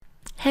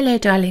Hello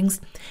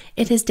darlings,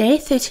 it is day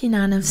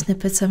 39 of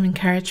Snippets of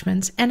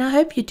Encouragement and I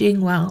hope you're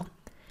doing well.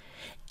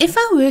 If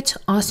I were to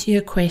ask you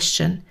a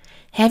question,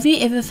 have you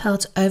ever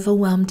felt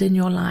overwhelmed in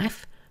your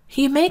life?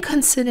 You may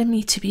consider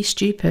me to be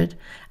stupid.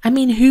 I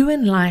mean, who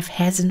in life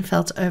hasn't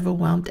felt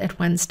overwhelmed at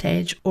one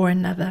stage or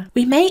another?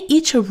 We may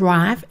each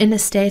arrive in a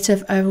state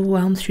of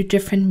overwhelm through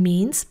different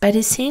means, but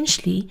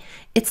essentially,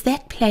 it's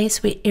that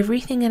place where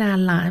everything in our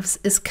lives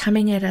is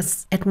coming at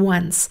us at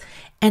once,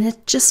 and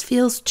it just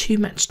feels too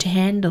much to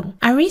handle.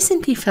 I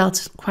recently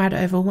felt quite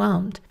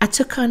overwhelmed. I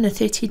took on a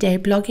 30-day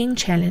blogging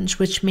challenge,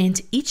 which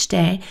meant each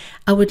day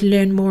I would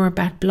learn more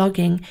about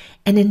blogging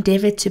and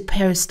endeavor to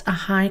post a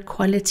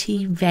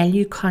high-quality,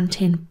 value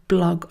content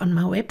blog on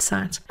my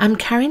website. I'm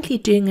currently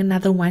doing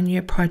another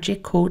one-year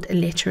project called A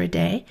Letter a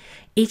Day.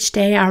 Each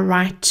day I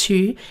write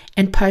to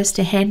and post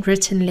a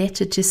handwritten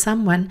letter to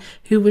someone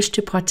who wished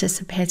to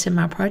participate in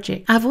my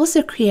project. I've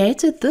also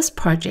created this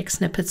project,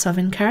 Snippets of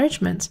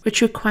Encouragement,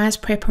 which requires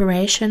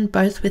preparation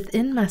both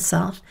within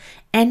myself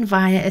and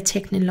via a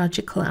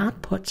technological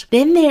output.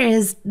 Then there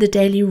is the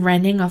daily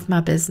running of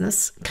my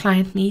business,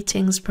 client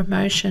meetings,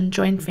 promotion,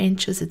 joint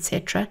ventures,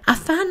 etc. I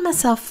found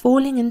myself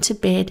falling into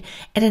bed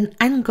at an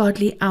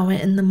ungodly hour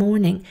in the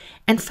morning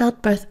and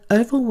felt both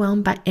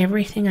overwhelmed by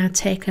everything I'd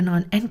taken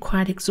on and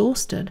quite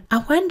exhausted. I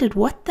wondered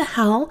what the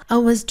hell I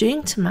was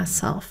doing to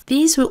myself.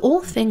 These were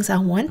all things I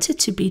wanted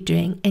to be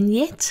doing, and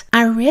yet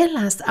I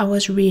realized I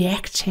was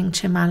reacting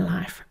to my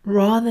life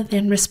rather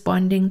than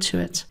responding to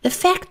it. The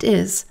fact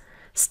is,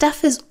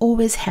 stuff is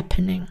always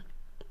happening.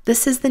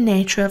 This is the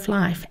nature of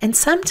life, and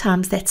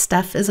sometimes that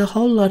stuff is a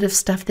whole lot of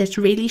stuff that's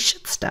really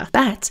shit stuff.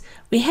 But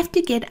we have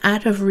to get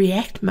out of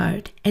react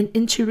mode and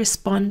into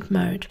respond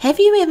mode. Have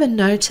you ever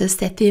noticed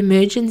that the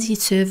emergency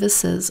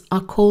services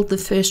are called the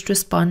first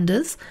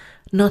responders,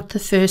 not the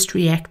first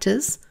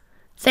reactors?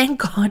 Thank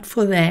God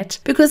for that,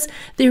 because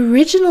the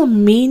original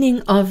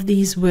meaning of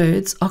these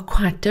words are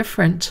quite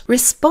different.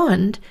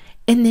 Respond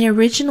in the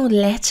original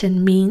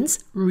Latin means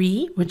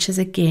which is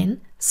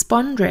again,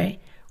 spondere,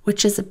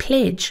 which is a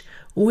pledge,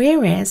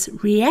 whereas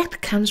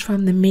react comes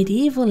from the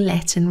medieval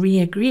Latin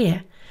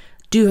reagere,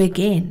 do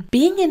again.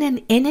 Being in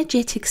an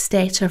energetic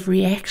state of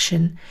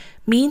reaction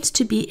means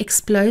to be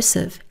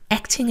explosive,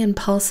 acting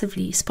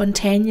impulsively,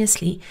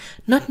 spontaneously,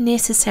 not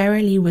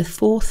necessarily with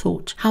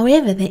forethought.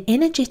 However, the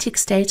energetic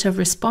state of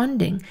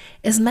responding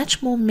is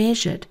much more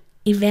measured,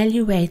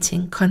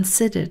 evaluating,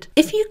 considered.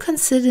 If you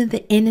consider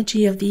the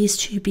energy of these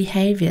two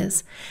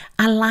behaviors,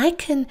 I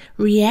liken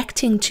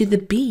reacting to the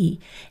bee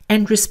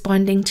and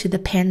responding to the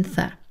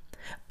panther.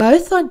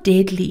 Both are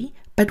deadly,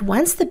 but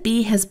once the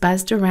bee has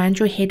buzzed around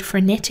your head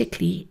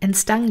frenetically and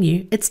stung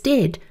you, it's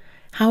dead.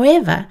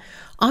 However,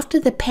 after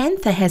the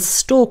panther has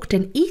stalked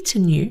and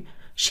eaten you,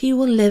 she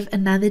will live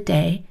another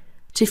day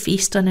to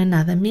feast on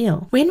another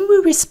meal. When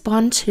we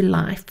respond to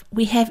life,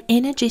 we have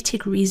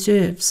energetic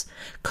reserves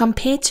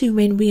compared to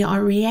when we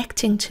are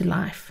reacting to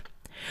life.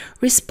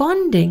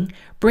 Responding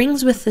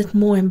brings with it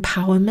more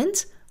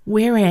empowerment,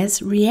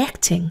 whereas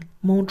reacting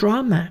more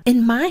drama.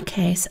 In my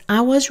case,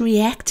 I was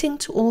reacting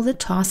to all the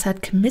tasks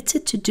I'd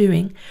committed to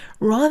doing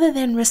rather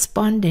than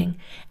responding,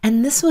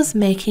 and this was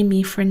making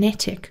me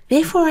frenetic.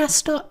 Therefore, I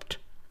stopped.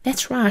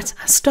 That's right,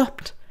 I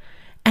stopped.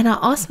 And I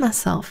asked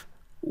myself,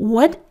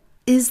 what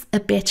is a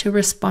better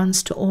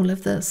response to all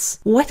of this?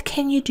 What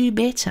can you do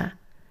better?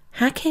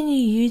 How can you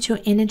use your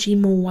energy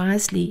more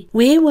wisely?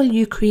 Where will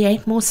you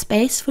create more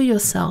space for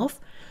yourself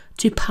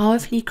to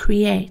powerfully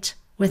create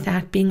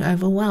without being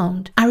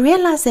overwhelmed? I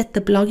realized that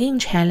the blogging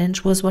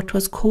challenge was what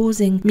was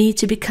causing me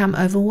to become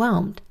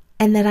overwhelmed,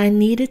 and that I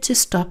needed to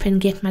stop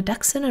and get my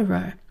ducks in a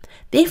row.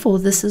 Therefore,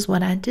 this is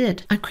what I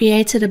did. I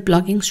created a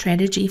blogging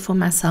strategy for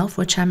myself,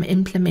 which I'm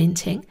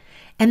implementing,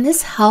 and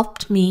this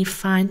helped me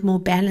find more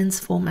balance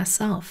for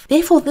myself.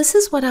 Therefore, this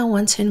is what I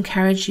want to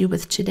encourage you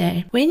with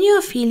today. When you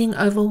are feeling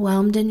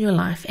overwhelmed in your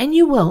life, and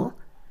you will,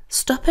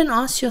 stop and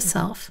ask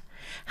yourself,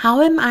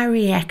 how am I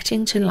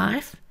reacting to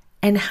life?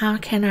 And how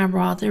can I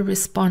rather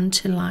respond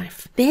to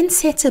life? Then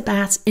set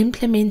about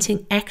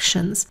implementing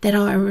actions that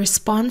are a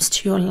response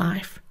to your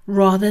life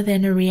rather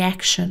than a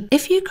reaction.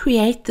 If you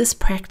create this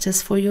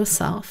practice for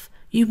yourself,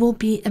 you will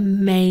be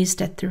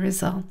amazed at the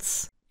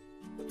results.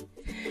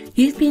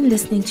 You've been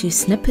listening to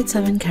Snippets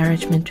of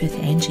Encouragement with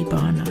Angie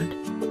Barnard.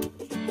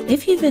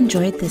 If you've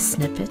enjoyed this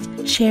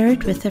snippet, share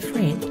it with a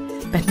friend.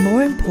 But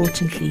more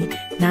importantly,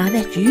 now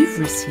that you've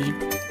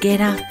received,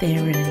 get out there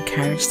and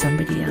encourage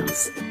somebody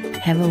else.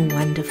 Have a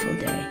wonderful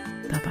day.